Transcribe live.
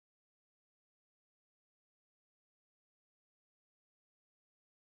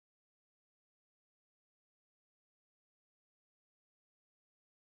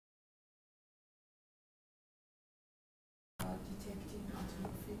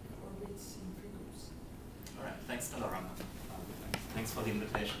thanks for the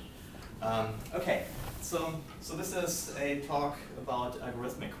invitation. Okay, so this is a talk about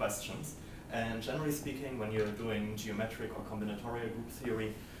algorithmic questions. And generally speaking, when you're doing geometric or combinatorial group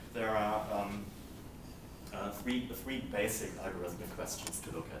theory, there are three basic algorithmic questions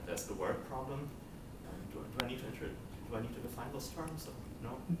to look at. There's the word problem. Do I need to define those terms?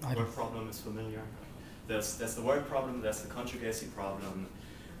 No? Word problem is familiar. There's the word problem, there's the conjugacy problem,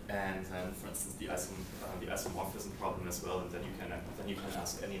 and then, for instance, the isomorphism problem as well. And then you can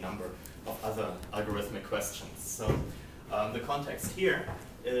ask any number of other algorithmic questions. So the context here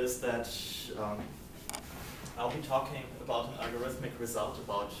is that I'll be talking about an algorithmic result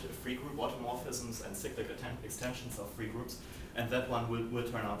about free group automorphisms and cyclic extensions of free groups, and that one will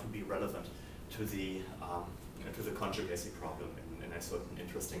turn out to be relevant to the conjugacy problem in a certain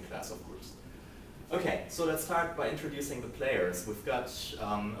interesting class of groups. Okay, so let's start by introducing the players. We've got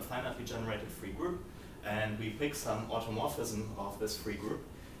a finitely generated free group, and we pick some automorphism of this free group.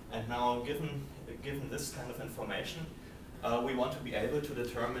 And now, given this kind of information, we want to be able to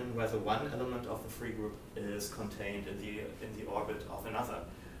determine whether one element of the free group is contained in the orbit of another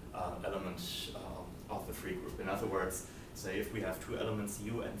element of the free group. In other words, say if we have two elements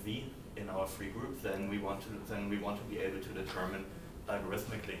u and v in our free group, then we want to be able to determine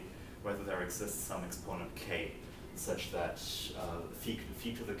algorithmically whether there exists some exponent k, such that phi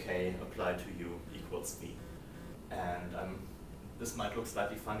to the k applied to u equals v. And this might look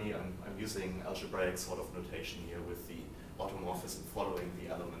slightly funny. I'm using algebraic sort of notation here with the automorphism following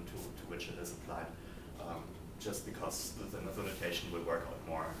the element to which it is applied, just because the notation will work out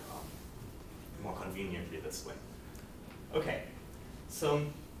more conveniently this way. Okay, so,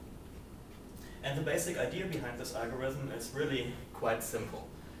 and the basic idea behind this algorithm is really quite simple.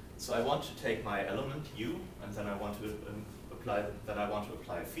 So I want to take my element u, and then I want to apply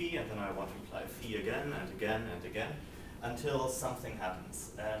phi, and then I want to apply phi again and again and again until something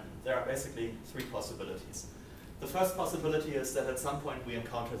happens. And there are basically three possibilities. The first possibility is that at some point we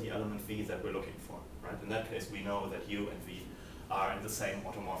encounter the element v that we're looking for, right? In that case, we know that u and v are in the same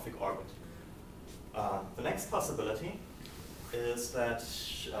automorphic orbit. The next possibility is that,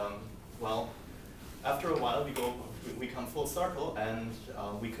 well, after a while we come full circle and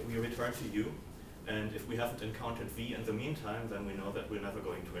we return to u, and if we haven't encountered v in the meantime, then we know that we're never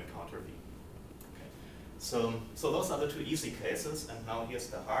going to encounter v. Okay. So those are the two easy cases, and now here's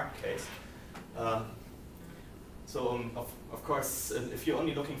the hard case. Of course, if you're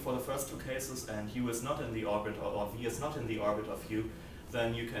only looking for the first two cases and u is not in the orbit, or v is not in the orbit of u,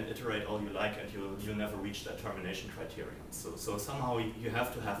 then you can iterate all you like and you'll never reach that termination criterion. So somehow you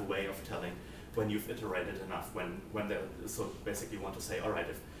have to have a way of telling when you've iterated enough, so basically you want to say, all right,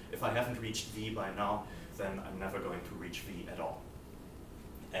 if I haven't reached v by now, then I'm never going to reach v at all.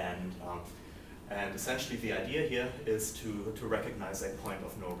 And essentially the idea here is to recognize a point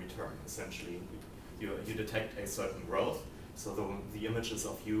of no return. Essentially, you detect a certain growth, so the images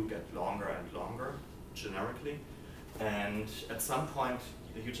of u get longer and longer, generically. And at some point,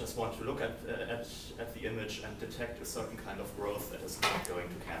 you just want to look at the image and detect a certain kind of growth that is not going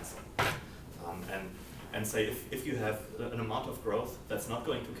to cancel. And say if you have an amount of growth that's not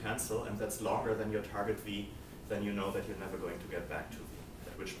going to cancel and that's longer than your target v, then you know that you're never going to get back to v,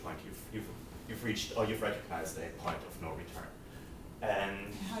 at which point you've reached, or you've recognized a point of no return.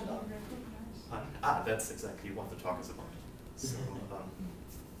 And how do you recognize? That's exactly what the talk is about.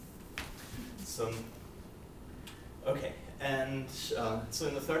 Okay, and so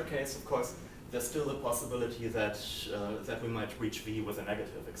in the third case, of course, there's still the possibility that we might reach v with a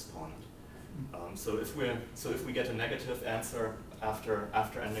negative exponent. So if we get a negative answer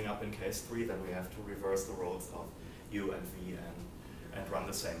after ending up in case 3, then we have to reverse the roles of u and v and run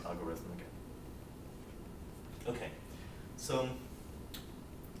the same algorithm again. Okay, so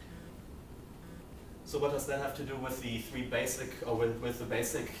what does that have to do with the three basic, or with the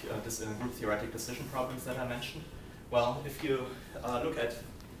basic group theoretic decision problems that I mentioned? Well, if you look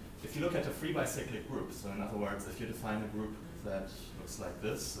at a free bicyclic group, so in other words, if you define a group that looks like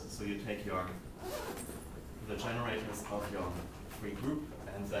this, so you take the generators of your free group,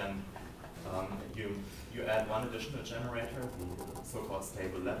 and then you add one additional generator, the so-called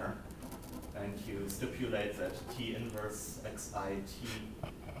stable letter, and you stipulate that T inverse xi t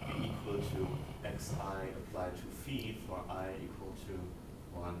be equal to xi applied to phi for I equal to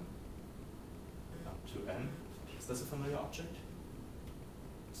 1 up to n. Is this a familiar object?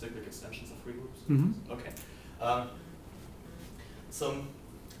 Cyclic extensions of free groups? Mm-hmm. Okay. So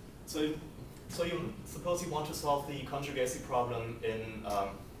you suppose you want to solve the conjugacy problem in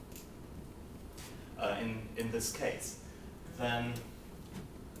this case. Then,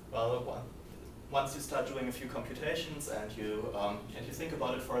 well, once you start doing a few computations and you think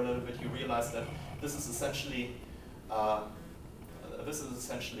about it for a little bit, you realize that this is essentially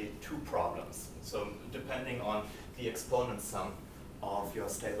two problems. So depending on the exponent sum of your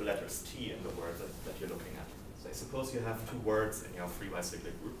stable letters t in the word that you're looking at. So suppose you have two words in your free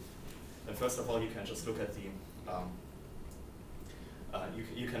bicyclic group. And first of all, you can just look at the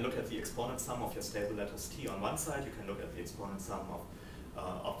you can look at the exponent sum of your stable letters t on one side. You can look at the exponent sum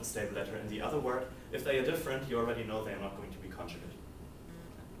of the stable letter in the other word. If they are different, you already know they are not going to be conjugate.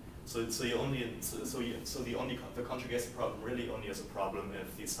 So the conjugacy problem really only is a problem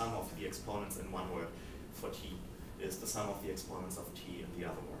if the sum of the exponents in one word for t is the sum of the exponents of t in the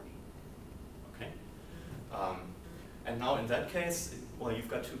other word. Okay. And now in that case, well, you've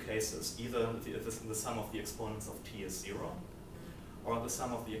got two cases. Either the sum of the exponents of t is 0, or the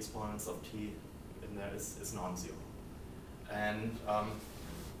sum of the exponents of t in there is non-zero. And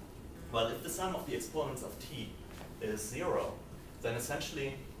well, if the sum of the exponents of t is 0, then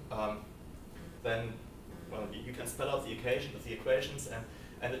essentially, you can spell out the equations,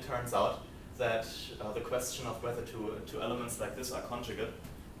 and it turns out that the question of whether two elements like this are conjugate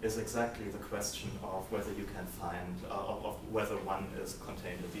is exactly the question of whether you can find of whether one is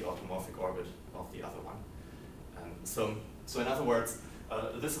contained in the automorphic orbit of the other one. And so in other words,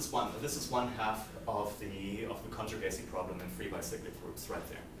 this is one half of the conjugacy problem in free bicyclic groups right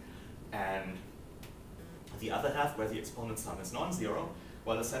there. And the other half, where the exponent sum is non-zero,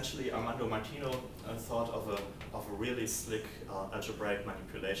 well, essentially Armando Martino thought of a really slick algebraic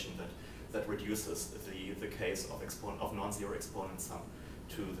manipulation that reduces the case of non-zero exponent sum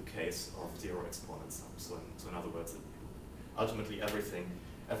to the case of zero exponent sum. So in other words, ultimately everything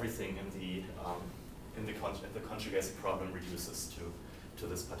in the conjugacy problem reduces to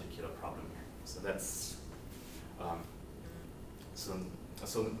this particular problem here. So that's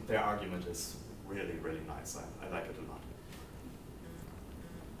so their argument is really, really nice. I like it a lot.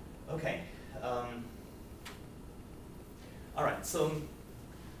 Okay. All right. So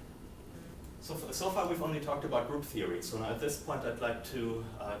far we've only talked about group theory. So now at this point I'd like to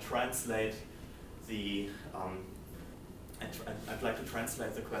translate the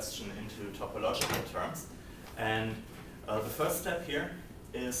question into topological terms. And the first step here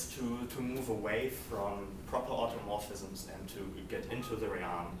is to move away from proper automorphisms and to get into the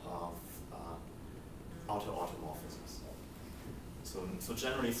realm of automorphisms. So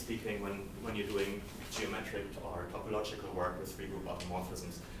generally speaking, when you're doing geometric or topological work with free group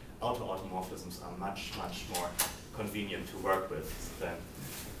automorphisms, automorphisms are much more convenient to work with than.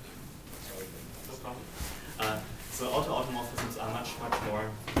 Sorry, no problem. So automorphisms are much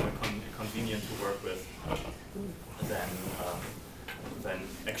more convenient to work with than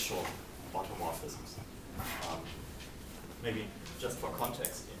actual automorphisms. Maybe just for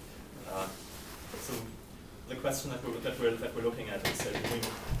context, so the question that we're looking at is that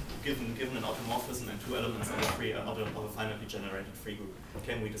given an automorphism and two elements of a finitely generated free group,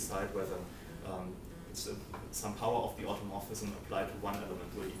 can we decide whether some power of the automorphism applied to one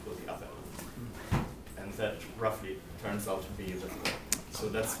element will equal the other element? And that roughly turns out to be so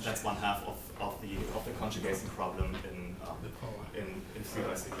that's one half of the conjugacy problem in free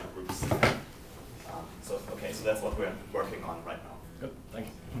bicyclic groups. So that's what we're working on right now. Good, thank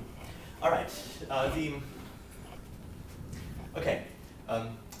you. All right.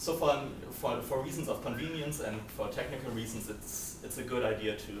 So for reasons of convenience and for technical reasons, it's a good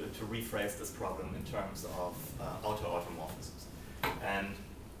idea to rephrase this problem in terms of automorphisms. And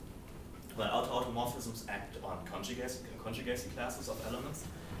well, automorphisms act on conjugacy classes of elements.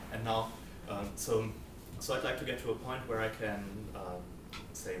 And now, so I'd like to get to a point where I can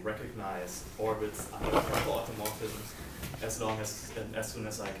say recognize orbits under proper automorphisms as soon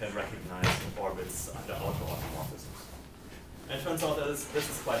as I can recognize orbits under automorphisms. And it turns out that this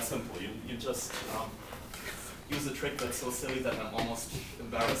is quite simple. You just use a trick that's so silly that I'm almost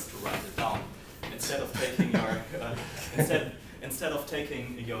embarrassed to write it down. Instead of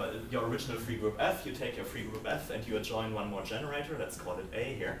taking your original free group F, you take your free group F and you adjoin one more generator. Let's call it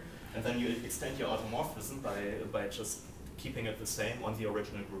A here, and then you extend your automorphism by just keeping it the same on the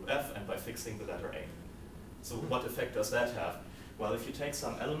original group F and by fixing the letter A. So what effect does that have? Well, if you take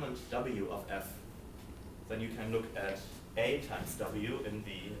some element W of F, then you can look at A times W in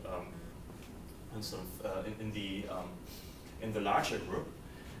the larger group,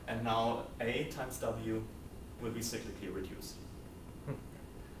 and now A times W will be cyclically reduced.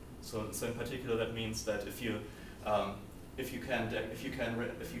 So in particular, that means that if you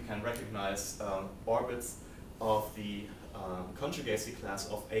can recognize orbits of the conjugacy class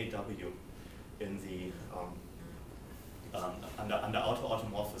of AW in the under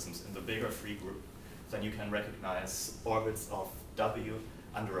automorphisms in the bigger free group, then you can recognize orbits of W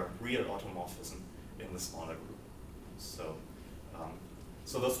under a real automorphism in the smaller group. So,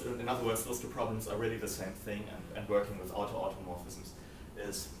 so those, in other words, those two problems are really the same thing, and working with automorphisms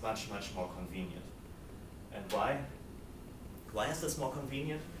is much, much more convenient. And why? Why is this more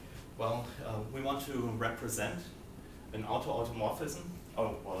convenient? Well, we want to represent an automorphism,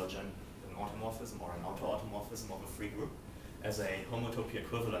 an automorphism or an automorphism of a free group as a homotopy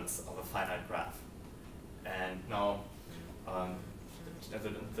equivalence of a finite graph. And now,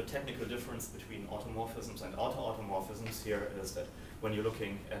 the technical difference between automorphisms and automorphisms here is that when you're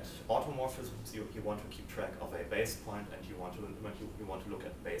looking at automorphisms, you want to keep track of a base point, and you want to look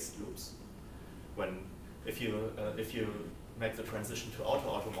at based loops. If you make the transition to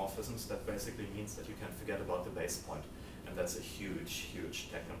automorphisms, that basically means that you can forget about the base point, and that's a huge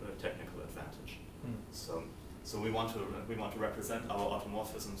technical advantage. So we want to represent our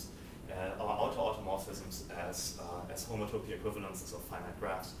automorphisms, our automorphisms as homotopy equivalences of finite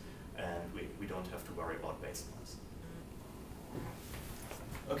graphs, and we don't have to worry about base points.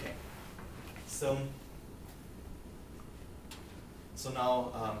 Okay, so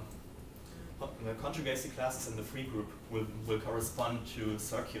now the conjugacy classes in the free group will correspond to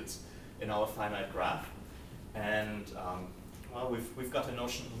circuits in our finite graph, and well, we've got a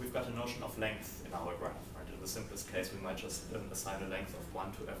notion of length in our graph. Right? In the simplest case, we might just assign a length of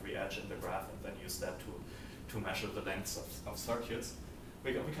 1 to every edge in the graph, and then use that to measure the lengths of circuits.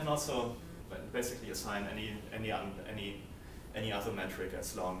 We can also basically assign any other metric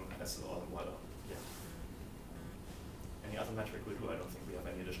as long as any other metric will do. I don't think we have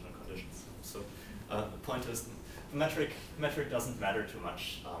any additional conditions. So the point is, the metric doesn't matter too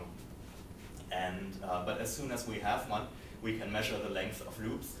much, but as soon as we have one, we can measure the length of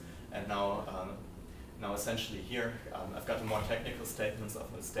loops. And now essentially here, I've got a more technical statement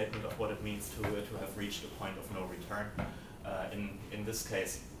of what it means to have reached a point of no return. In this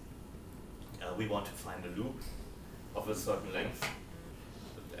case, we want to find a loop of a certain length,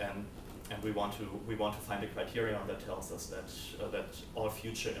 and we want to find a criterion that tells us that all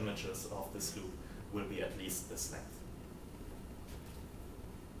future images of this loop will be at least this length.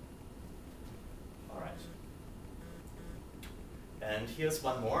 All right. And here's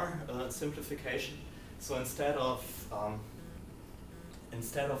one more simplification. So instead of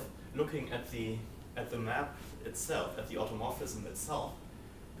looking at the map itself, at the automorphism itself,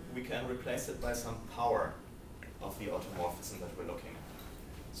 we can replace it by some power of the automorphism that we're looking at.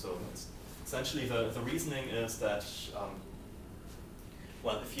 So essentially the reasoning is that,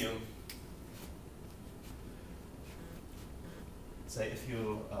 well, if you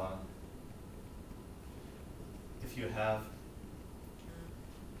have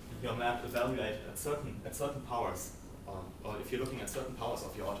your map evaluated at certain powers, or if you're looking at certain powers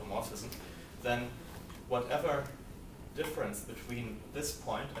of your automorphism, then whatever difference between this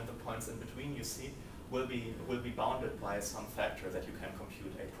point and the points in between you see will be bounded by some factor that you can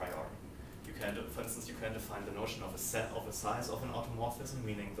compute a priori. You can, for instance, you can define the notion of a size of an automorphism,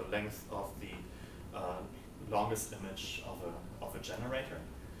 meaning the length of the longest image of a generator,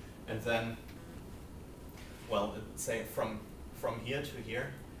 and then, well, say from here to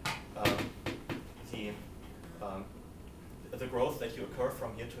here, the growth that you occur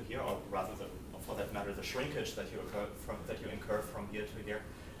from here to here, or rather, for that matter, the shrinkage that you incur from here to here,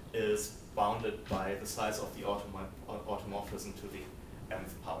 is bounded by the size of the automorphism to the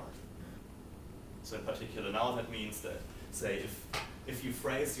nth power. So in particular, now that means that, say, if you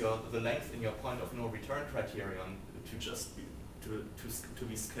phrase the length in your point of no return criterion to just to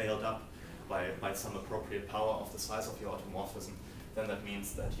be scaled up by some appropriate power of the size of your automorphism, then that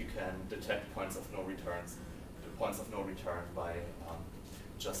means that you can detect points of no return by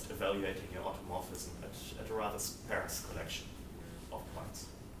just evaluating your automorphism at a rather sparse collection of points.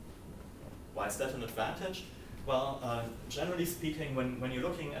 Why is that an advantage? Well, generally speaking, when you're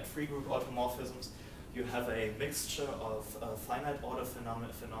looking at free group automorphisms, you have a mixture of finite order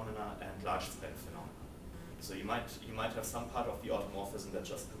phenomena and large scale phenomena. So you might have some part of the automorphism that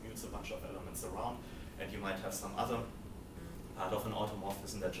just commutes a bunch of elements around, and you might have some other part of an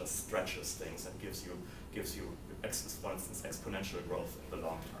automorphism that just stretches things and gives you, for instance, exponential growth in the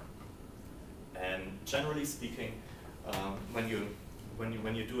long term. And generally speaking,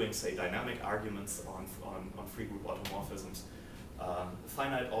 when you're doing, say, dynamic arguments on free group automorphisms,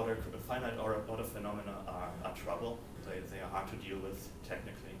 finite order phenomena are trouble. They are hard to deal with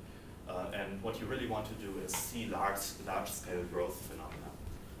technically, and what you really want to do is see large scale growth phenomena.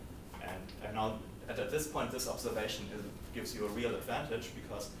 And now at this point, this observation gives you a real advantage,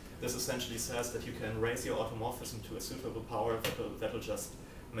 because this essentially says that you can raise your automorphism to a suitable power that'll just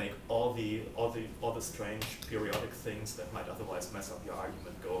make all the strange periodic things that might otherwise mess up your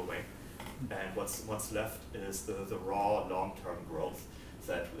argument go away. And what's left is the raw long-term growth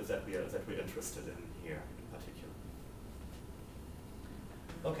that we're interested in here in particular.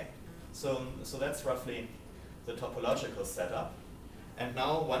 Okay, so that's roughly the topological setup. And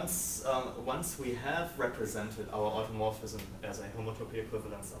now once we have represented our automorphism as a homotopy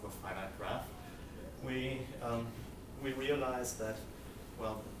equivalence of a finite graph, we realize that,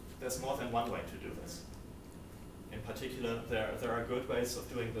 well, there's more than one way to do this. In particular, there are good ways of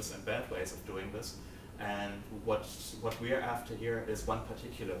doing this and bad ways of doing this. And what we are after here is one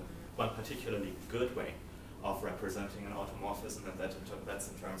particularly good way of representing an automorphism, and that's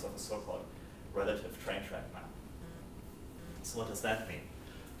in terms of a so-called relative train track map. So what does that mean?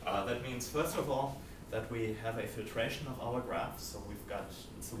 That means, first of all, that we have a filtration of our graph. So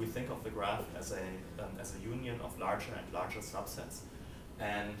we think of the graph as a union of larger and larger subsets.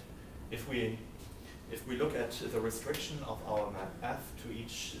 And if we look at the restriction of our map F to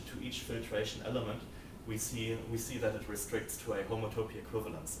each filtration element, we see that it restricts to a homotopy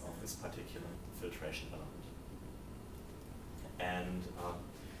equivalence of this particular filtration element. And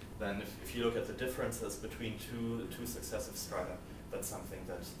then if you look at the differences between two successive strata, that's something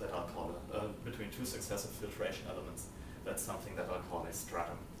that I'll call between two successive filtration elements, that's something that I'll call a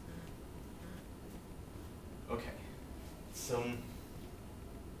stratum. Okay, so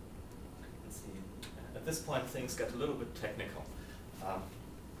let's see. At this point, things get a little bit technical.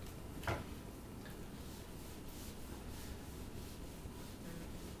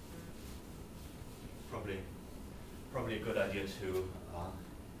 Probably a good idea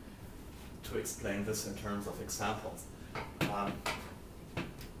to explain this in terms of examples.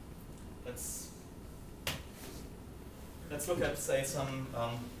 Let's look at, say, some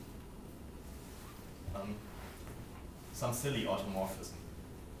silly automorphism.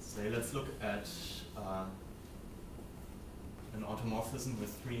 Say, let's look at an automorphism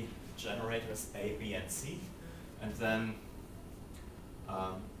with three generators A, B, and C, and then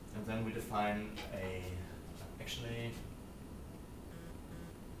we define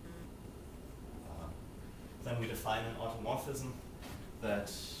then we define an automorphism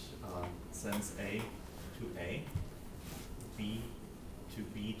that sends A to A, B to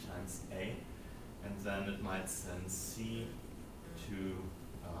B times A, and then it might send C to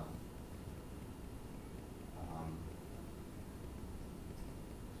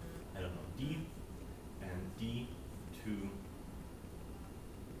I don't know, D, and D to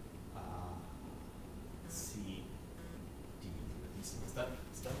C, D. Is that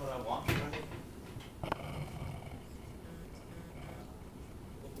what I want?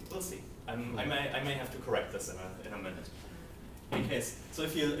 We'll see. I may have to correct this in a minute. In case, so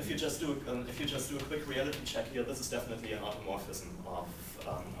if you just do a quick reality check here, this is definitely an automorphism of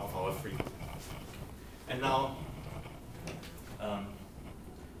our free. And now,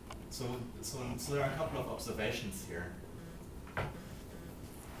 so there are a couple of observations here.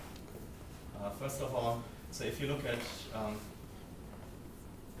 First of all, so if you look at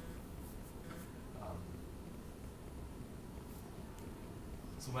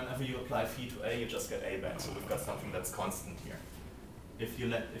so whenever you apply phi to A, you just get A back. So we've got something that's constant here. If you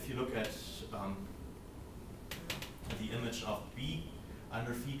look at the image of B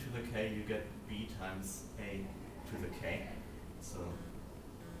under phi to the k, you get B times A to the k. So,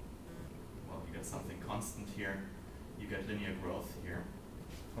 well, you get something constant here. You get linear growth here.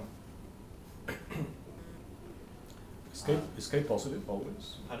 Is k positive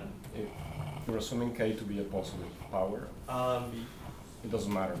always? Pardon? If you're assuming k to be a positive power, it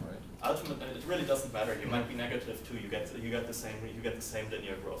doesn't matter, right? Ultimately, it really doesn't matter. You might be negative too. You get the same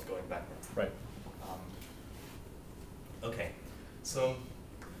linear growth going backwards. Right. Okay. So,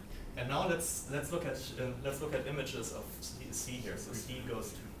 and now let's look at images of C here. So C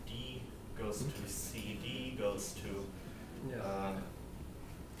goes to D, goes to C, D goes to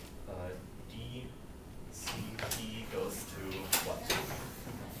D, C, D goes to what?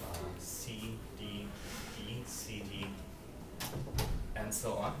 C, D, D, C, D, and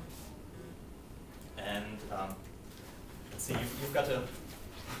so on. And let's see, you've got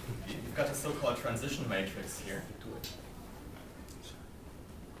a so-called transition matrix here.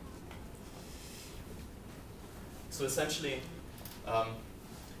 So essentially,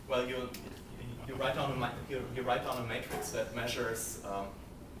 well, you write down a matrix that measures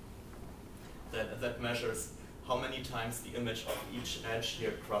that measures how many times the image of each edge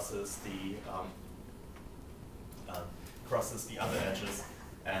here crosses the other edges,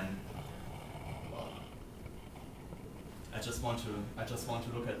 and I just want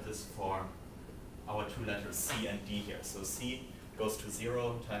to look at this for our two letters C and D here. So C goes to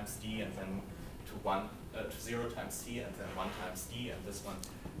 0 times D and then to 1 to 0 times C and then 1 times D, and this one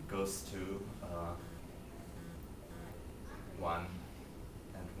goes to 1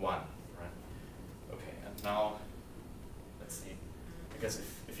 and 1, right? Okay, and now let's see. I guess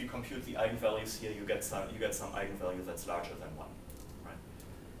if you compute the eigenvalues here, you get some eigenvalue that's larger than 1,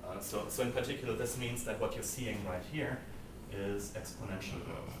 right? So in particular, this means that what you're seeing right here is exponential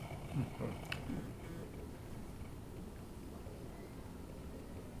growth.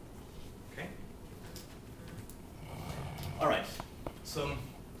 Okay. All right. So,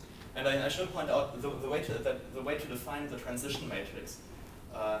 and I should point out the way to define the transition matrix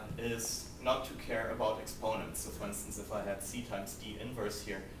is not to care about exponents. So, for instance, if I had C times D inverse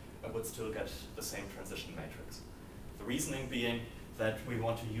here, I would still get the same transition matrix. The reasoning being that we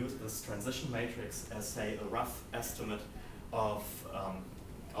want to use this transition matrix as, say, a rough estimate of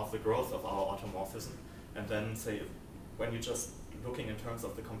the growth of our automorphism, and then say when you're just looking in terms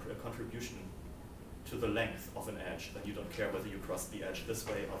of the contribution to the length of an edge, then you don't care whether you cross the edge this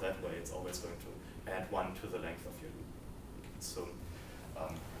way or that way. It's always going to add 1 to the length of your loop.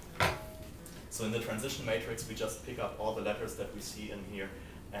 So in the transition matrix, we just pick up all the letters that we see in here,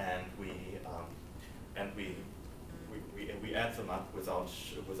 and we add them up without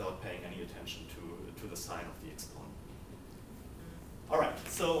paying any attention to the sign of the exponent. All right.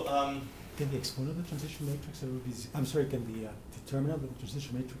 So can the exponent of the transition matrix ever be? I'm sorry. Can the determinant of the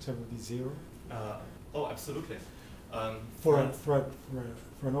transition matrix ever be 0? Oh, absolutely. For an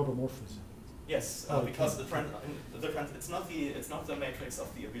automorphism. Yes, because it's not the matrix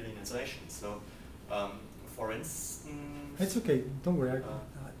of the abelianization. So, for instance, it's okay. Don't worry.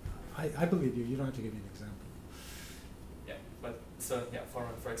 I believe you. You don't have to give me an example. Yeah, but so yeah,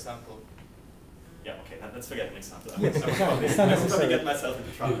 for example. Yeah, okay. Let's forget an example. Yes, I would probably get myself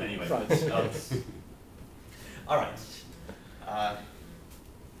into trouble anyway. Right. But, all right.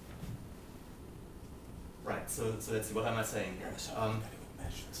 Right. So let's see. What am I saying here?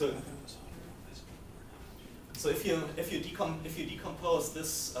 So if you decompose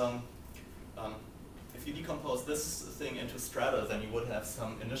this thing into strata, then you would have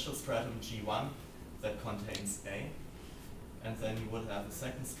some initial stratum G1 that contains A, and then you would have a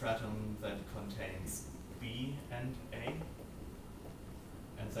second stratum that contains B and A,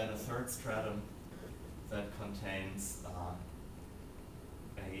 and then a third stratum that contains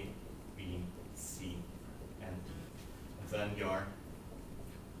A, B, C, and D. And then your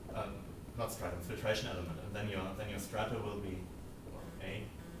not stratum, filtration element, and then your strata will be A,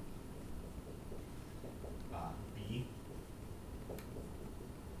 B,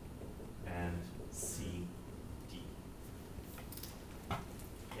 and C, D.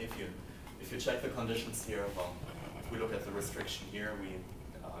 If you check the conditions here, well, if we look at the restriction here,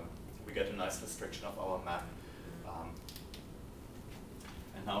 we get a nice restriction of our map.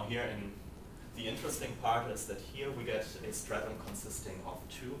 And now here, the interesting part is that here we get a stratum consisting of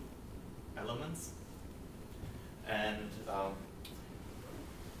 2 elements, and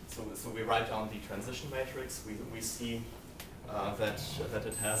so we write down the transition matrix. We see that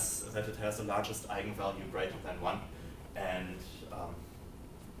it has the largest eigenvalue greater than 1, and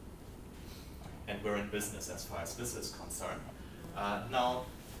we're in business as far as this is concerned. Now,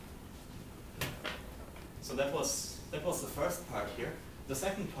 so that was the first part here. The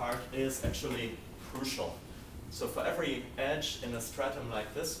second part is actually crucial. So for every edge in a stratum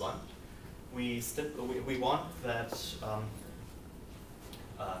like this one, we want that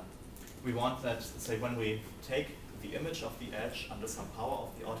say when we take the image of the edge under some power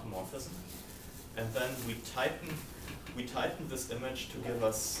of the automorphism, and then we tighten this image to give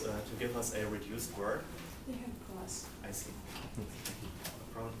us a reduced word. They have class. I see. No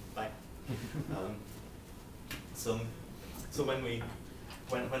problem. Bye. So when we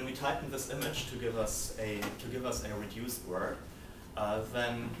tighten this image to give us a reduced word,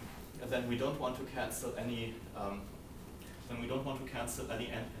 then we don't want to cancel any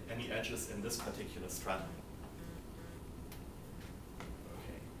any edges in this particular stratum.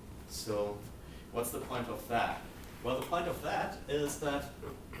 Okay. So what's the point of that? Well, the point of that is that,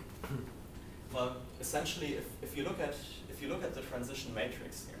 well, essentially, if you look at the transition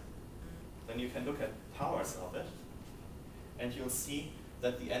matrix here, then you can look at powers of it, and you'll see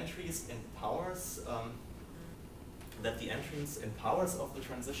that the entries in powers of the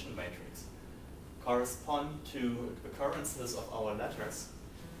transition matrix correspond to occurrences of our letters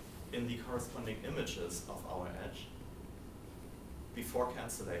in the corresponding images of our edge before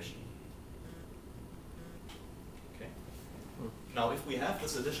cancellation. Okay. Now, if we have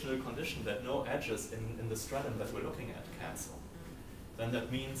this additional condition that no edges in the stratum that we're looking at cancel, then that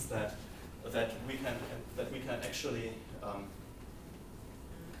means that we can actually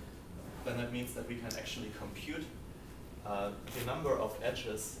compute the number of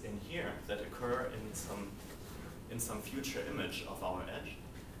edges in here that occur in some future image of our edge,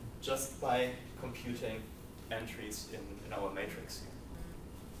 just by computing entries in our matrix here.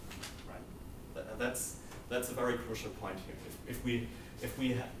 Right? That's a very crucial point here.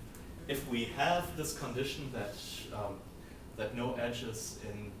 If we have this condition that no edges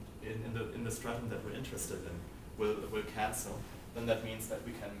in the stratum that we're interested in will cancel, then that means that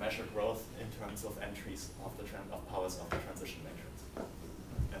we can measure growth in terms of entries of the powers of the transition matrix,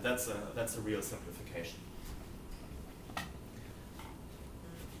 and that's a real simplification.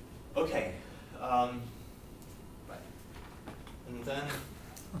 Okay, right, and then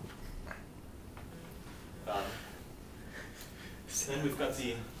we've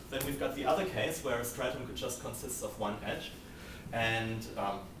got the other case where a stratum just consists of one edge, and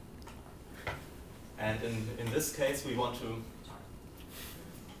in this case we want to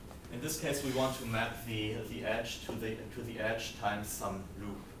map the edge to the edge times some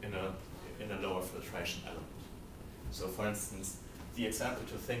loop in a lower filtration element. So, for instance, the example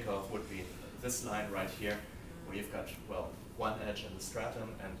to think of would be this line right here, where you've got one edge in the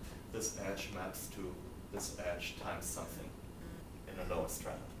stratum, and this edge maps to this edge times something in a lower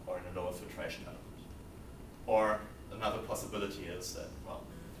stratum or in a lower filtration element. Or another possibility is that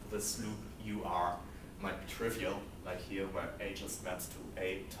this loop UR might be trivial, like here, where A just maps to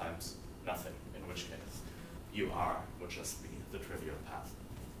A times nothing, in which case UR would just be the trivial path.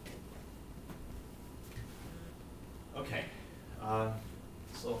 Okay,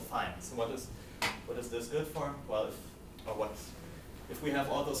 so fine. So what is this good for? Well, if we have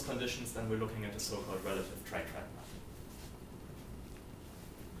all those conditions, then we're looking at a so-called relative train-track map.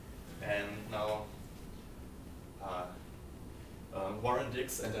 And now, Warren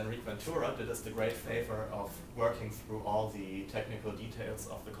Dix and Enrique Ventura did us the great favor of working through all the technical details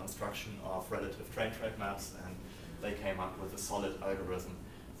of the construction of relative train-track maps, and they came up with a solid algorithm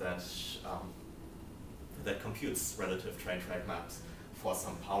that computes relative train-track maps for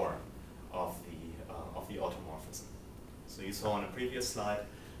some power of the automorphism. So you saw on a previous slide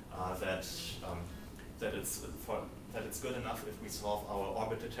that it's good enough if we solve our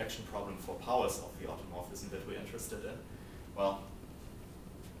orbit detection problem for powers of the automorphism that we're interested in. Well,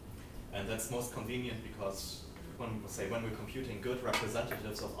 and that's most convenient because when we're computing good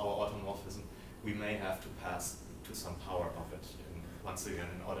representatives of our automorphism, we may have to pass to some power of it once again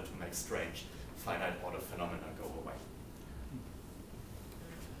in order to make strange finite order phenomena go away.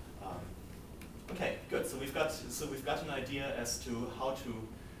 Okay, good. So we've got an idea as to how to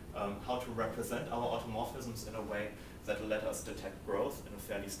represent our automorphisms in a way that will let us detect growth in a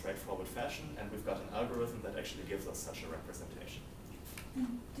fairly straightforward fashion, and we've got an algorithm that actually gives us such a representation.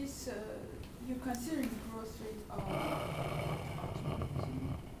 And this, you're considering the growth rate of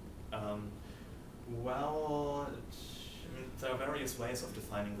automorphism? Well, there are various ways of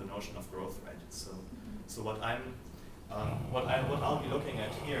defining the notion of growth rate. So what I'll be looking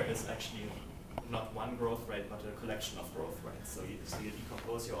at here is actually not one growth rate, but a collection of growth rates. So you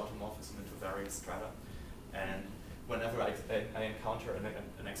decompose your automorphism into various strata, and whenever I encounter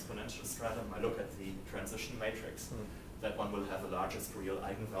an exponential stratum, I look at the transition matrix. That one will have the largest real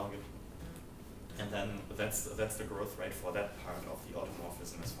eigenvalue, and then that's the growth rate for that part of the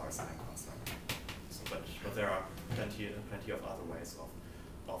automorphism as far as I'm concerned. So, but there are plenty of other ways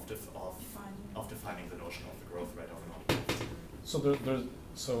of defining the notion of the growth rate of an automorphism.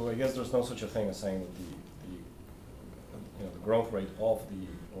 So I guess there's no such a thing as saying that the growth rate of the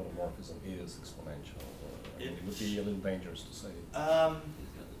automorphism is exponential. It would be a little dangerous to say.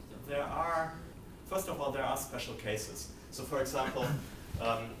 First of all, there are special cases. So, for example,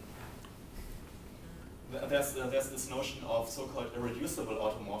 there's this notion of so-called irreducible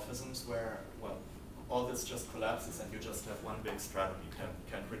automorphisms where, all this just collapses and you just have one big stratum.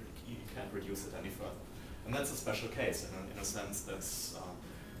 You can't reduce it any further. And that's a special case. In a sense, that's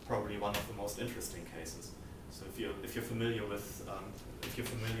probably one of the most interesting cases. So if you're familiar with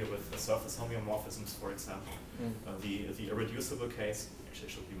the surface homeomorphisms, for example, the irreducible case, actually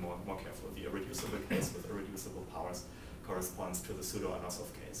I should be more careful. The irreducible case with irreducible powers corresponds to the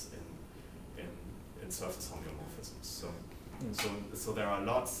pseudo-Anosov case in surface homeomorphisms. So there are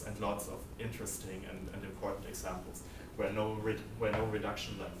lots and lots of interesting and important examples where no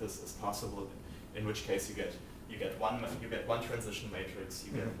reduction like this is possible. In which case you get one transition matrix,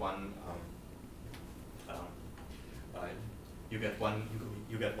 you get one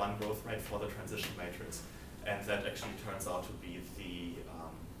growth rate for the transition matrix, and that actually turns out to be the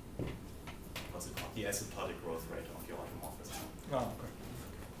what's it called? The asymptotic growth rate of your automorphism. Oh, okay.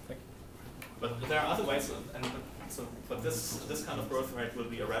 Thank you. But there are other ways, but this kind of growth rate will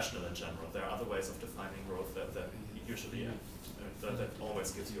be irrational in general. There are other ways of defining growth that usually that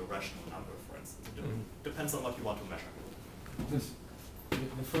always gives you a rational number, for instance. It depends on what you want to measure.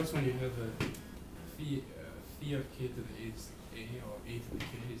 The first one you have a phi of k to the a or a to the k,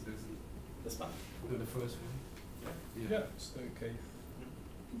 is this one? No, the first one. Yeah, it's the K.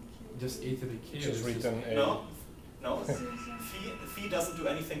 Just a to the k. Which is written a. No. Phi doesn't do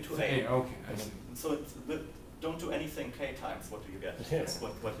anything to a. Okay, I see. So don't do anything k times. What do you get? That's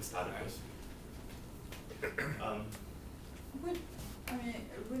what you started with. Would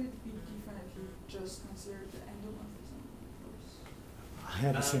it be different if you just considered the endomorphism? I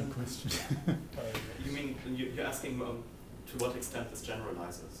had the same question. You mean you're asking to what extent this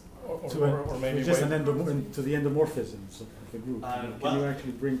generalizes? Or maybe just to the endomorphisms of the group. Can you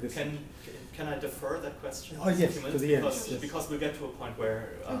actually bring this? Can I defer that question? Oh yes, to the end. Because we'll get to a point where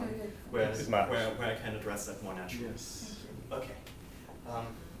where I can address that more naturally. Yes. Okay.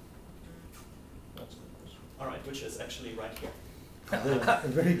 All right, which is actually right here.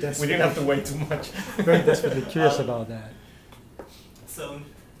 Very desperate. We didn't have to wait too much. Very desperately curious about that. So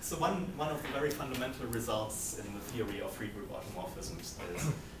one of the very fundamental results in the theory of free group automorphisms is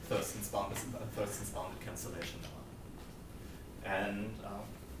Thurston's bounded cancellation lemma.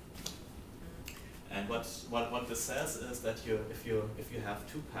 And what this says is that if you have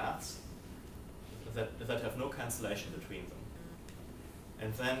two paths that have no cancellation between them,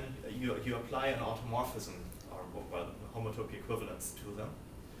 and then you apply an automorphism or homotopy equivalence to them,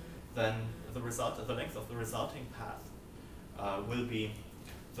 then the length of the resulting path will be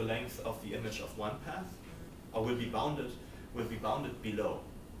the length of the image of one path, or will be bounded below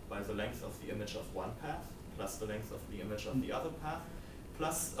by the length of the image of one path plus the length of the image of the other path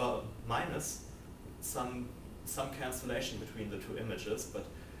plus minus some cancellation between the two images.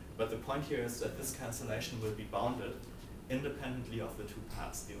 But the point here is that this cancellation will be bounded independently of the two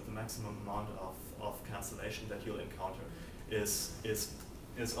paths. The maximum amount of cancellation that you'll encounter is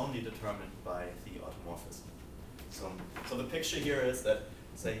only determined by the automorphism. So the picture here is that,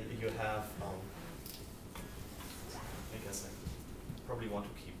 say you have, I guess I probably want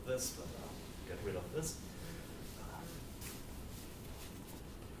to keep this, but I'll get rid of this.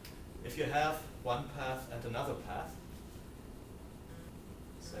 If you have one path and another path,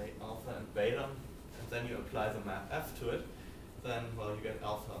 say alpha and beta, and then you apply the map f to it, then, well, you get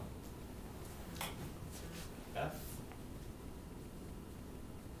alpha f.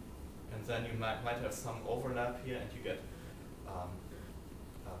 And then you might have some overlap here, and you get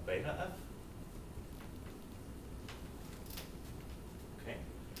beta f. Okay.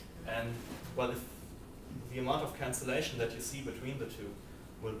 And, well, if the amount of cancellation that you see between the two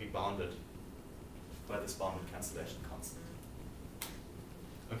will be bounded by this bounded cancellation constant.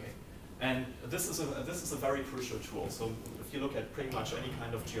 Okay. And this is a very crucial tool. So if you look at pretty much any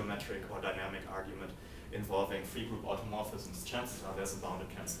kind of geometric or dynamic argument involving free group automorphisms, chances are there's a bounded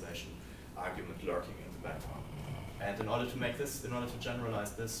cancellation argument lurking in the background. And in order to make this, in order to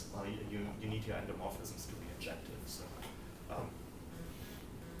generalize this, well, you need your endomorphisms to be injective. So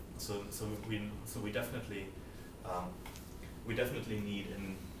we definitely need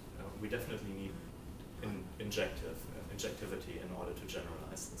injectivity in order to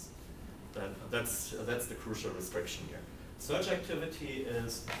generalize this. That's the crucial restriction here. Surjectivity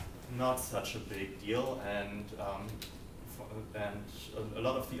is not such a big deal, and a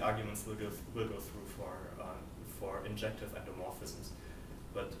lot of the arguments will go through for injective endomorphisms,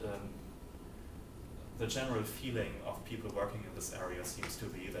 but the general feeling of people working in this area seems to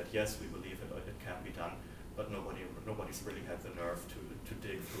be that yes, we believe it can be done, but nobody's really had the nerve to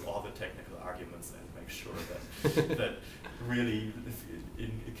dig through all the technical arguments and make sure that that really,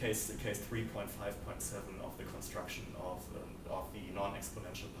 in case 3.5.7 of the construction of the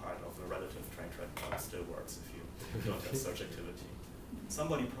non-exponential part of the relative train track model still works if you don't have surjectivity.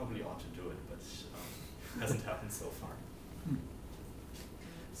 Somebody probably ought to do it, but hasn't happened so far.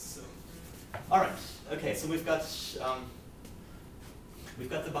 So, all right, okay. So we've got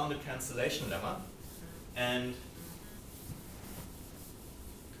the bounded cancellation lemma, and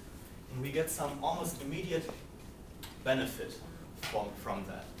we get some almost immediate benefit from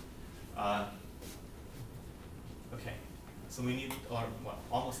that. Okay, so we need, or well,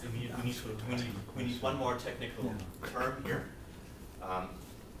 almost immediate. We need one more technical term here.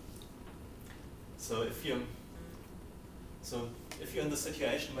 So if you're in the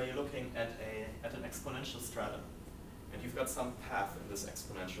situation where you're looking at an exponential stratum, and you've got some path in this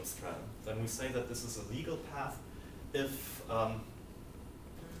exponential stratum, then we say that this is a legal path if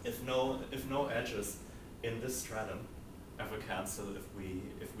no edges in this stratum ever cancel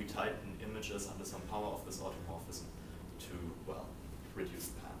if we tighten images under some power of this automorphism to, well,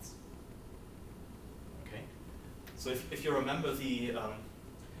 reduced paths. Okay? So if you remember the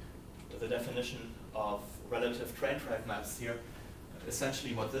definition of relative train-track maps here,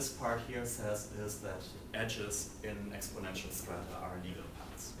 essentially what this part here says is that edges in exponential strata are legal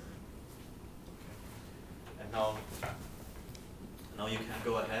paths. Okay. And now you can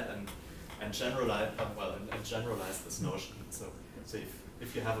go ahead and generalize and generalize this notion. So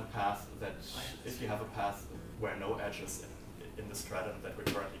if you have a path where no edges in the stratum that we're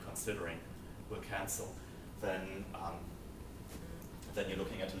currently considering will cancel, then you're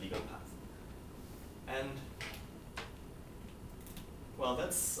looking at a legal path. And well,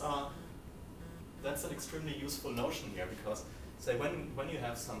 that's an extremely useful notion here, because say when you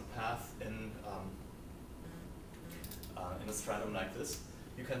have some path in a stratum like this,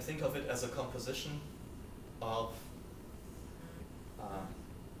 you can think of it as a composition of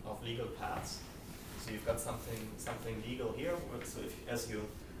legal paths. So you've got something legal here. So as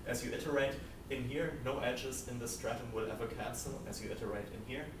you iterate in here, no edges in the stratum will ever cancel. As you iterate in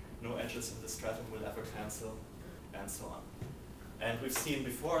here, no edges in the stratum will ever cancel, and so on. And we've seen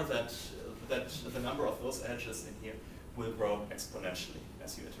before that the number of those edges in here will grow exponentially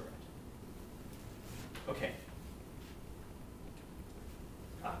as you iterate. Okay.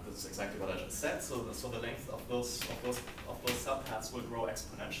 This is exactly what I just said. So the length of those subpaths will grow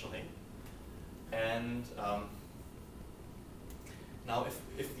exponentially. And now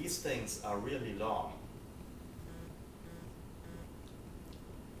if these things are really long,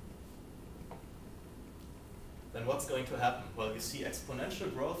 then what's going to happen? Well, you see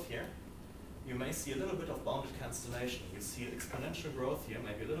exponential growth here. You may see a little bit of bounded cancellation. You see exponential growth here,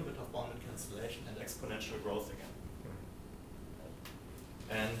 maybe a little bit of bounded cancellation, and exponential growth again.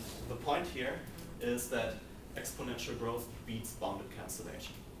 And the point here is that exponential growth beats bounded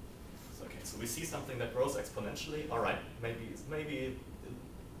cancellation. So, okay, so we see something that grows exponentially. All right, maybe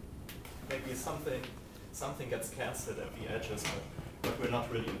something gets cancelled at the edges, but we're not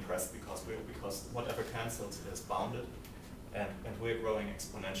really impressed because whatever cancels is bounded, and we're growing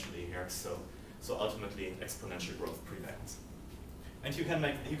exponentially here. So ultimately, exponential growth prevails. And you can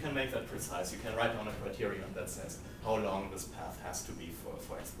make that precise. You can write down a criterion that says how long this path has to be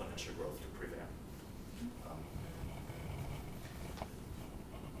for exponential growth to prevail.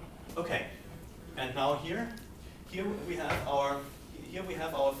 Okay, and now here we have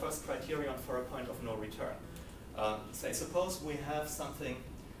our first criterion for a point of no return. Suppose we have something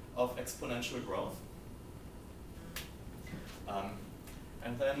of exponential growth,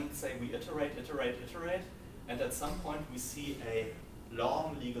 and then say we iterate, and at some point we see a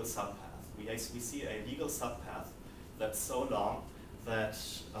long legal subpath. We see a legal subpath that's so long that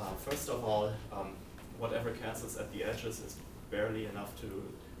first of all, whatever cancels at the edges is barely enough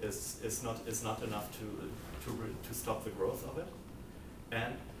is not enough to stop the growth of it,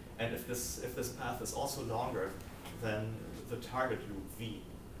 and if this path is also longer than the target loop V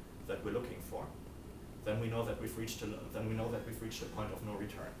that we're looking for, then we know that we've reached a point of no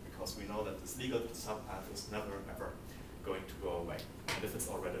return, because we know that this legal subpath is never ever going to go away. And if it's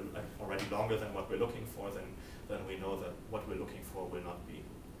already longer than what we're looking for, then we know that what we're looking for will not be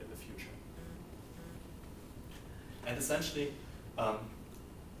in the future. And essentially,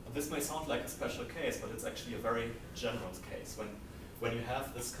 this may sound like a special case, but it's actually a very general case. When you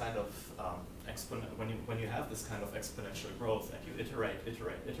have this kind of when you have this kind of exponential growth and you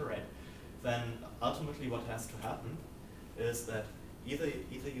iterate, then ultimately what has to happen is that either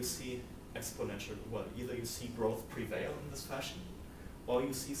you see growth prevail in this fashion, or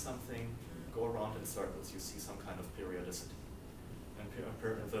you see something go around in circles. You see some kind of periodicity, and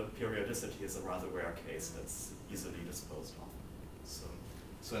the periodicity is a rather rare case that's easily disposed of.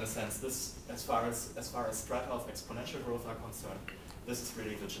 So in a sense, this, as far as strata of exponential growth are concerned, this is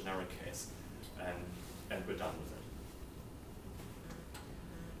really the generic case, and we're done with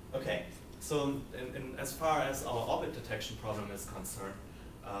it. Okay, so as far as our orbit detection problem is concerned,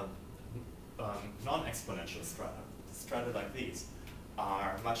 non-exponential strata like these,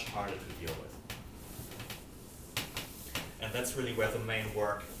 are much harder to deal with. And that's really where the main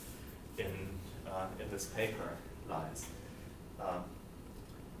work in this paper lies.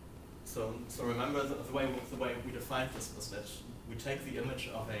 So remember the way we defined this was that we take the image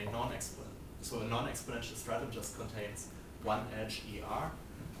of a non-exponential. So a non-exponential stratum just contains one edge ER,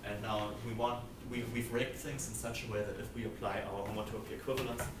 and now we've rigged things in such a way that if we apply our homotopy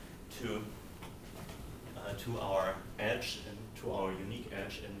equivalence to to our edge and to our unique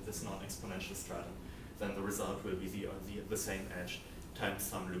edge in this non-exponential stratum, then the result will be the same edge times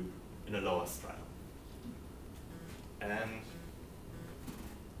some loop in a lower stratum. And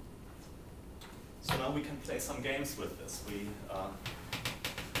so now we can play some games with this.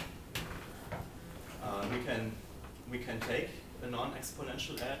 We can take a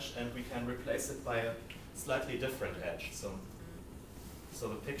non-exponential edge and we can replace it by a slightly different edge. So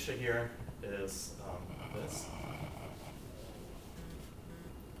the picture here is this.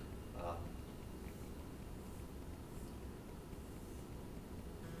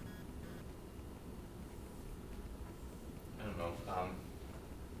 I don't know,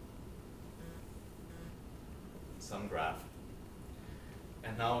 some graph.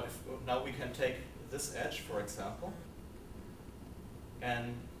 And now we can take this edge, for example,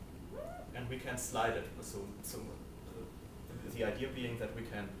 and we can slide it. So the idea being that we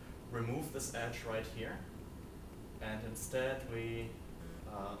can remove this edge right here, and instead we,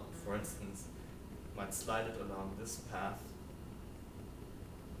 for instance, might slide it along this path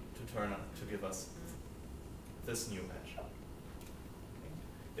to give us this new edge.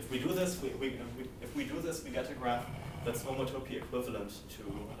 If we do this, we get a graph that's homotopy equivalent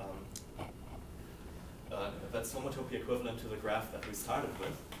to the graph that we started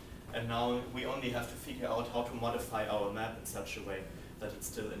with. And now we only have to figure out how to modify our map in such a way that it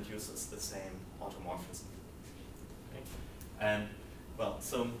still induces the same automorphism. Okay? And well,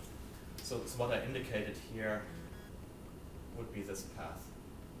 so what I indicated here would be this path,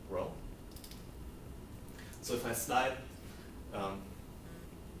 rho. So if I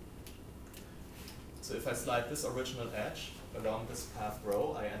slide this original edge along this path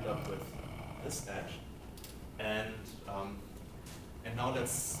rho, I end up with this edge. And now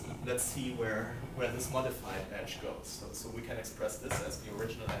let's see where this modified edge goes. So we can express this as the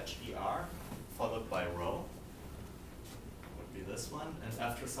original edge er followed by rho, would be this one. And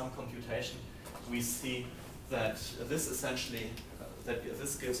after some computation, we see that this essentially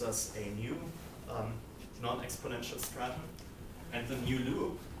this gives us a new non-exponential stratum, and the new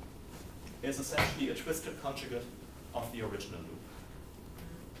loop is essentially a twisted conjugate of the original loop.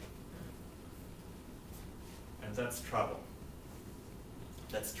 And that's trouble.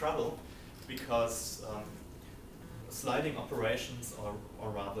 That's trouble because sliding operations, or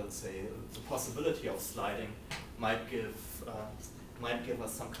rather say the possibility of sliding, might give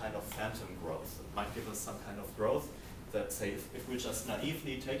us some kind of phantom growth. It might give us some kind of growth that, say, if we're just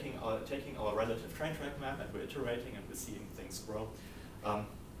naively taking our relative train track map and we're iterating and we're seeing things grow,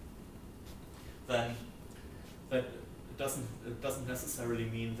 then that doesn't necessarily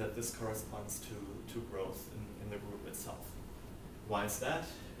mean that this corresponds to growth in the group itself. Why is that?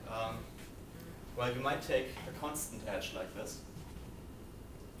 Well, you might take a constant edge like this,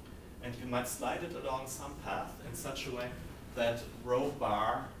 and you might slide it along some path in such a way that rho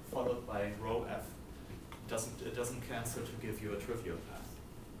bar followed by rho f doesn't cancel to give you a trivial path.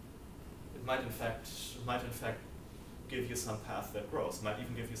 It might in fact give you some path that grows. It might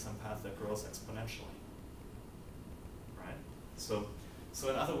even give you some path that grows exponentially. Right? So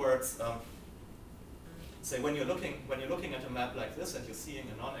in other words, say when you're looking at a map like this and you're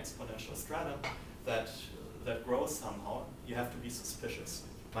seeing a non-exponential stratum that grows somehow, you have to be suspicious.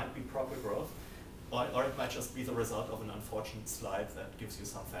 It might be proper growth, or it might just be the result of an unfortunate slide that gives you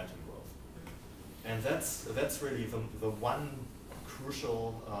some phantom growth. And that's really the one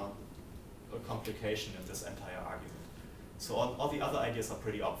crucial complication in this entire argument. So all the other ideas are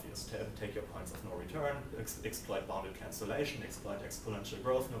pretty obvious. Take your points of no return, exploit bounded cancellation, exploit exponential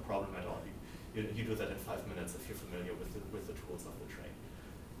growth, no problem at all. You do that in 5 minutes if you're familiar with the tools of the trade.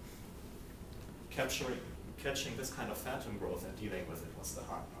 Catching this kind of phantom growth and dealing with it was the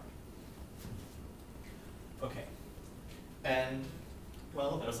hard part. Okay. And,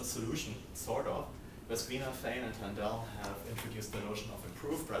 well, there's a solution, sort of. Brinkmann, Fein, and Tandel have introduced the notion of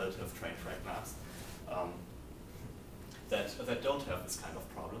improved relative train track maps that don't have this kind of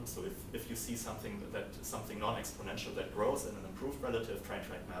problem. So if you see something non-exponential that grows in an improved relative train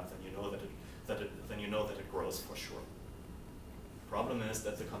track map, then you know that it grows for sure. Problem is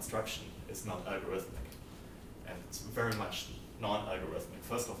that the construction is not algorithmic, and it's very much non-algorithmic.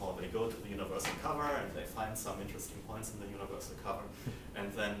 First of all, they go to the universal cover and they find some interesting points in the universal cover,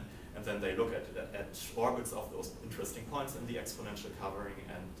 and then they look at orbits of those interesting points in the exponential covering,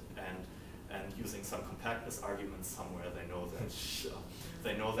 and using some compactness arguments somewhere, they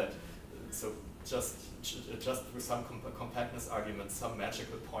know that so just with some compactness arguments, some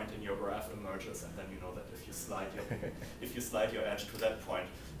magical point in your graph emerges, and then you know that if you slide your edge to that point,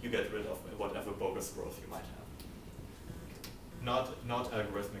 you get rid of whatever bogus growth you might have. not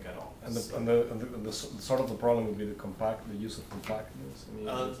algorithmic at all. And So- the sort of the problem would be the use of compactness. I mean,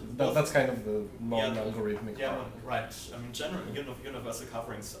 that's kind of the non-algorithmic Yeah, part. right. I mean, general universal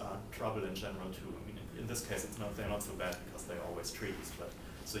coverings are trouble in general too. I mean, in this case, they're not so bad because they're always trees, but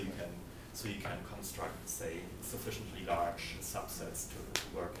so you can construct, say, sufficiently large subsets to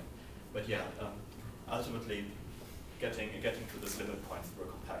work in. But yeah, ultimately, getting to this limit point through a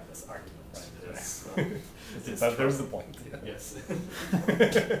compactness argument is There's the point. Yeah. Yes.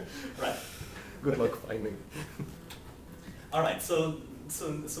 Right. Good luck finding. All right. So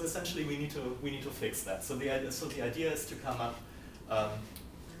essentially, we need to fix that. So the idea is to come up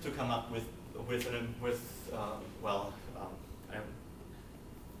with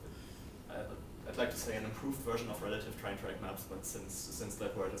I'd like to say an improved version of relative train-track maps, but since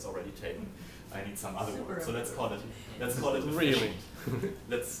that word is already taken, I need some other word. So let's call it efficient. Really?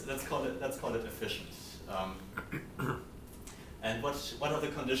 let's call it efficient. And what are the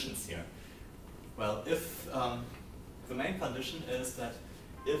conditions here? Well, if the main condition is that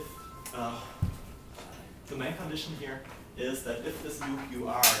if this loop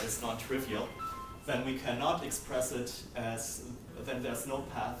UR is non-trivial, then we cannot express it as, then there's no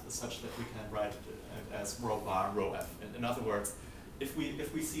path such that we can write it as rho bar, rho f. In other words, if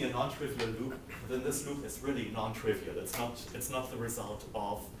we see a non-trivial loop, then this loop is really non-trivial. It's not the result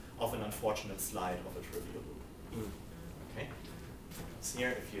of an unfortunate slide of a trivial loop. Okay? So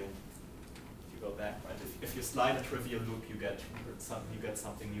here, if you go back, right, if you slide a trivial loop, you get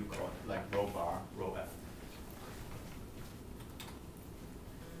something new called like rho bar, rho f.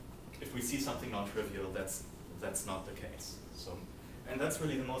 If we see something non-trivial, that's not the case. So, and that's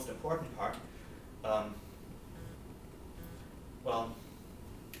really the most important part. Well,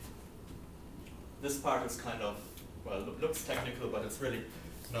 this part is kind of, well, looks technical, but it's really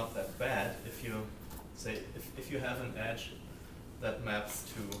not that bad. If you say, if you have an edge that maps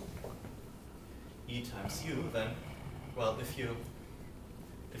to E times U, then, well, if you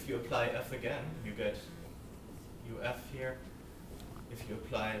apply f again, you get UF here. If you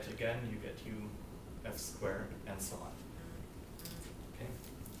apply it again, you get UF squared, and so on. Okay,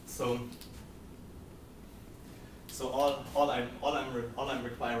 so all I'm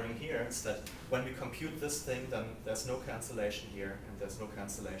requiring here is that when we compute this thing, then there's no cancellation here, and there's no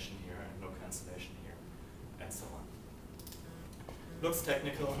cancellation here, and no cancellation here, and so on. Looks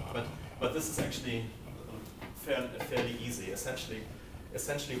technical, but this is actually fairly easy. Essentially,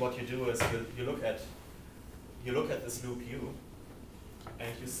 what you do is you look at this loop U,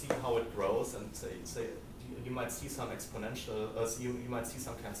 and you see how it grows, and say you might see some exponential, you might see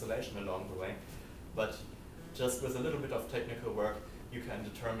some cancellation along the way, but just with a little bit of technical work, you can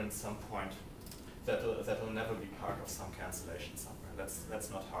determine some point that will never be part of some cancellation somewhere. That's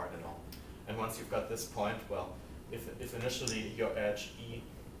not hard at all. And once you've got this point, well, if initially your edge E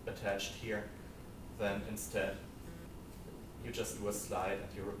attached here, then instead you just do a slide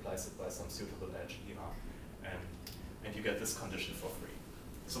and you replace it by some suitable edge ER, and you get this condition for free.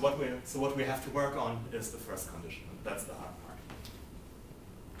 So what we have to work on is the first condition. That's the hard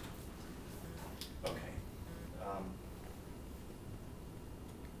part. Okay.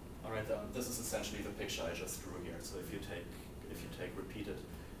 All right. This is essentially the picture I just drew here. So if you take repeated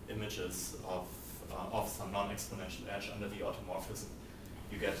images of some non-exponential edge under the automorphism,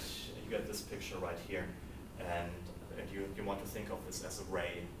 you get this picture right here, and you want to think of this as a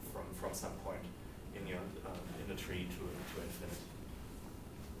ray from some point in the tree to infinity.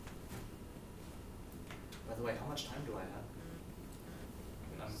 By the way, how much time do I have?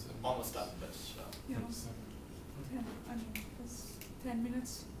 I'm almost done, but Yeah. 10, I mean, it's 10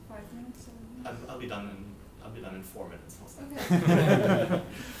 minutes, 5 minutes, 7 minutes. I'll be done in 4 minutes. Okay.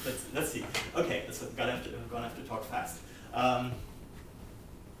 Let's see. Okay, so I'm gonna have to talk fast.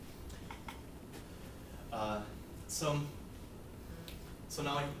 So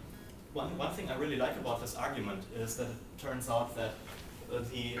now one thing I really like about this argument is that it turns out that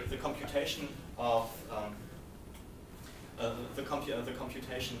the computation of the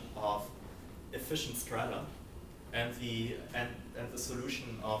computation of efficient strata and the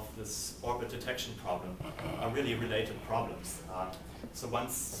solution of this orbit detection problem are really related problems. So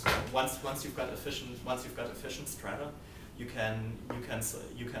once you've got efficient strata, you can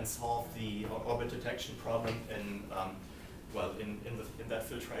solve the orbit detection problem in that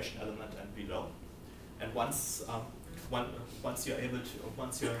filtration element and below. And once you're able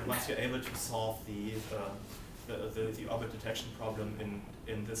to solve the orbit detection problem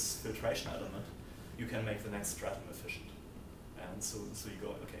in this filtration element, you can make the next stratum efficient. And so you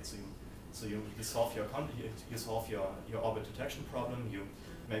go, okay, so you solve your orbit detection problem, you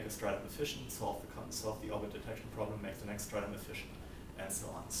make a stratum efficient, solve the orbit detection problem, make the next stratum efficient, and so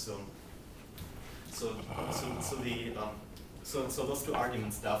on. So those two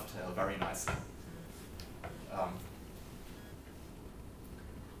arguments dovetail very nicely.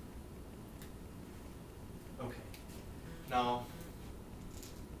 Okay. Now,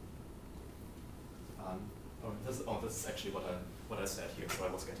 this is actually what I said here. So I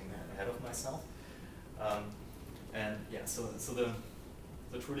was getting ahead of myself. And yeah, so the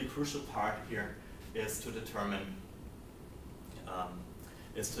truly crucial part here is to determine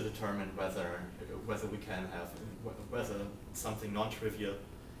whether we can have whether something non-trivial,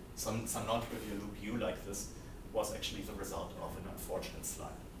 some non-trivial loop U like this was actually the result of an unfortunate slide.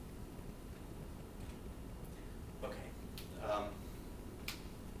 Okay.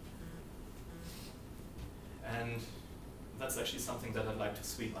 And that's actually something that I'd like to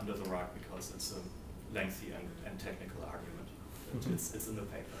sweep under the rug because it's a lengthy and technical argument. It's in the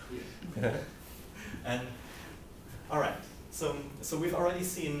paper. And all right, so we've already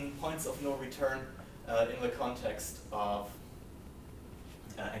seen points of no return in the context of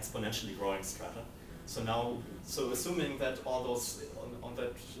exponentially growing strata. So assuming that all those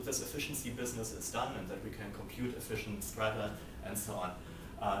that this efficiency business is done and that we can compute efficient strata and so on,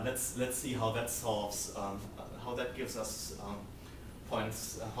 let's see how that solves how that gives us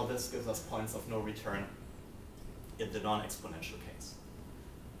points of no return in the non-exponential case.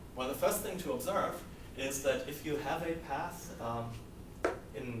 Well, the first thing to observe is that if you have a path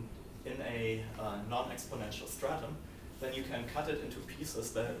in a non-exponential stratum, then you can cut it into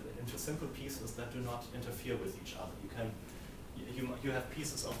simple pieces that do not interfere with each other. You have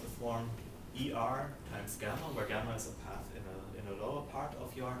pieces of the form ER times gamma, where gamma is a path in a lower part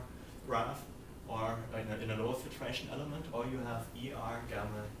of your graph, or in a lower filtration element, or you have ER,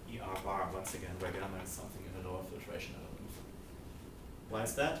 gamma, ER bar, once again, where gamma is something in a lower filtration element. Why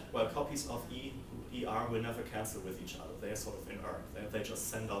is that? Well, copies of ER will never cancel with each other. They are sort of inert. They just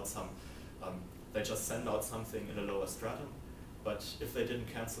send out something in a lower stratum, but if they didn't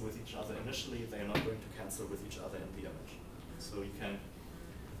cancel with each other initially, they are not going to cancel with each other in the image. So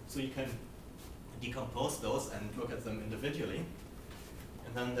you can decompose those and look at them individually.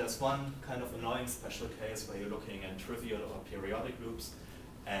 And then there's one kind of annoying special case where you're looking at trivial or periodic loops,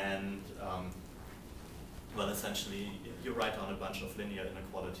 and well, essentially you write down a bunch of linear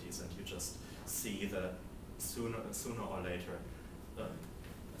inequalities, and you just see that sooner or later,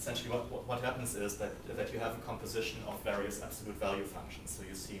 essentially what happens is that you have a composition of various absolute value functions. So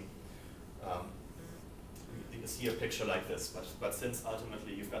you see a picture like this, but since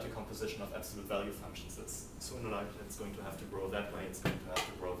ultimately you've got a composition of absolute value functions, it's sooner or later it's going to have to grow that way, it's going to have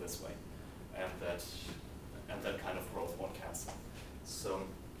to grow this way, and that kind of growth won't cancel. So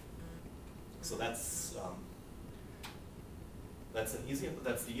that's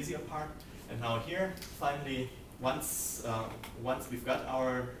the easier part. And now here, finally, once we've got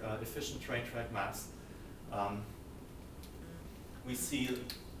our efficient train track maps,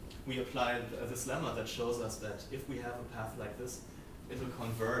 we apply this lemma that shows us that if we have a path like this, it will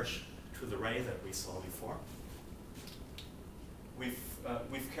converge to the ray that we saw before.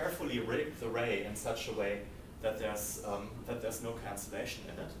 We've carefully rigged the ray in such a way that there's no cancellation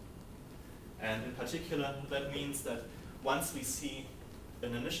in it. And in particular, that means that once we see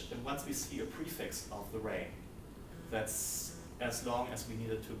a prefix of the ray that's as long as we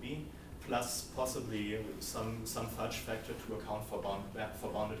need it to be, plus possibly some fudge factor to account for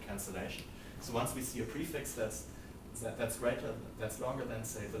bounded cancellation. So once we see a prefix that's longer than,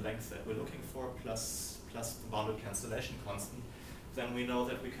 say, the length that we're looking for, plus the bounded cancellation constant, then we know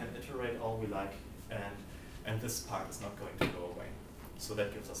that we can iterate all we like, and this part is not going to go away. So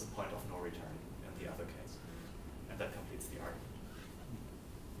that gives us a point of no return in the other case, and that completes the argument.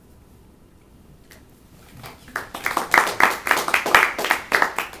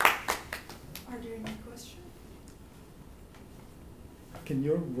 Are there any questions? Can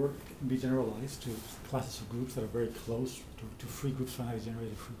your work be generalized to classes of groups that are very close to free groups, finally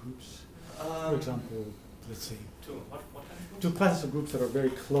generated free groups? For example, let's say what kind of groups? two classes of groups that are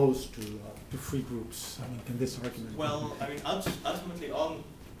very close to free groups. I mean, can this argument? Well, I mean, ultimately, all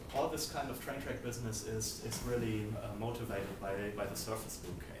this kind of train track business is really motivated by the surface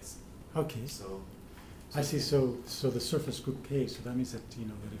group case. Okay. So I see. So the surface group case. So that means that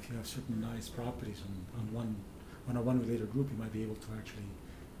that if you have certain nice properties on a one related group, you might be able to actually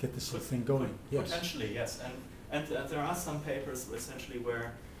get this whole thing going. Yes. Potentially, yes. And there are some papers essentially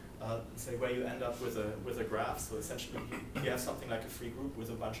where where you end up with a graph. So essentially, you have something like a free group with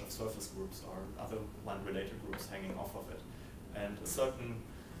a bunch of surface groups or other one-related groups hanging off of it, and a certain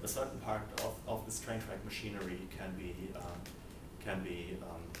part of this train track machinery can can be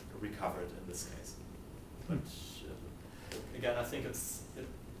recovered in this case. But again, I think it's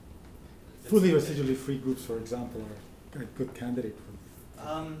fully residually free groups, for example, are a good candidate for.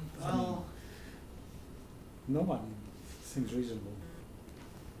 Well, no, I mean, seems reasonable.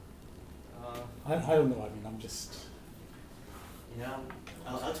 I don't know. I mean, I'm just. yeah.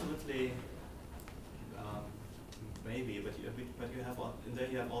 Ultimately, maybe, but you have in there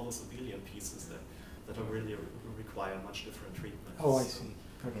you have all those abelian pieces that are really require much different treatment. Oh, I see.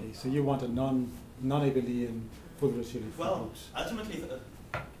 Okay, so you want a non-abelian fully residually free Well, groups. ultimately,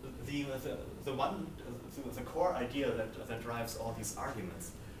 the core idea that drives all these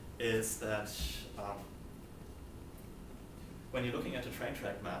arguments is that when you're looking at a train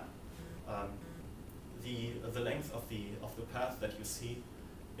track map, the length of the path that you see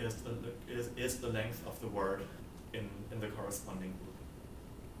is the length of the word in the corresponding group.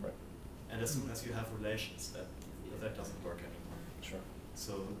 Right. And as soon as you have relations, that doesn't work anymore. Sure.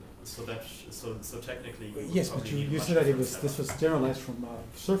 So technically, you Yes, probably but need you much said that different this was setup. generalized from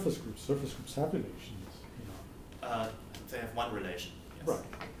surface groups. Surface groups have relations, you know. They have one relation. Yes. Right.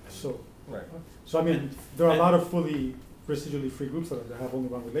 And Right. So I mean, And- there are a and- lot of fully residually free groups that have only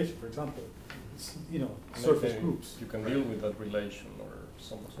one relation. For example, you know, surface Maybe groups. You can deal with that relation or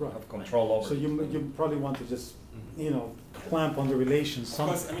Right. have control over So it. you probably want to just Mhm. you know clamp on the relation.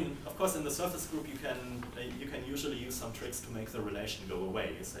 Of course, in the surface group, you can usually use some tricks to make the relation go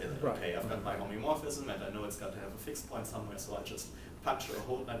away. You say that, Right. okay, I've got my homomorphism, and I know it's got to have a fixed point somewhere, so I just punch a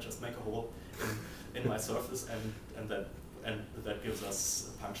hole, I just make a hole in my surface, and that gives us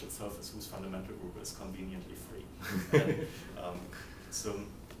a punctured surface whose fundamental group is conveniently free. And,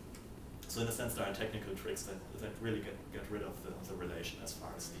 so in a sense, there are technical tricks that really get rid of the relation as far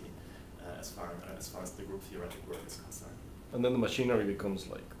as the group theoretic work is concerned. And then the machinery becomes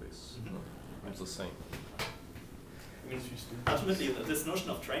like this. Mhm. It's the same. I mean, ultimately, this notion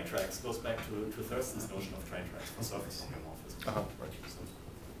of train tracks goes back to Thurston's notion of train tracks for surface homeomorphism. Right.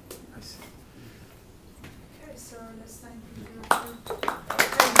 I see. Okay, so let's thank you.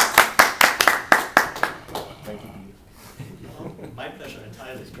 Thank you. My pleasure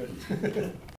entirely. It's good.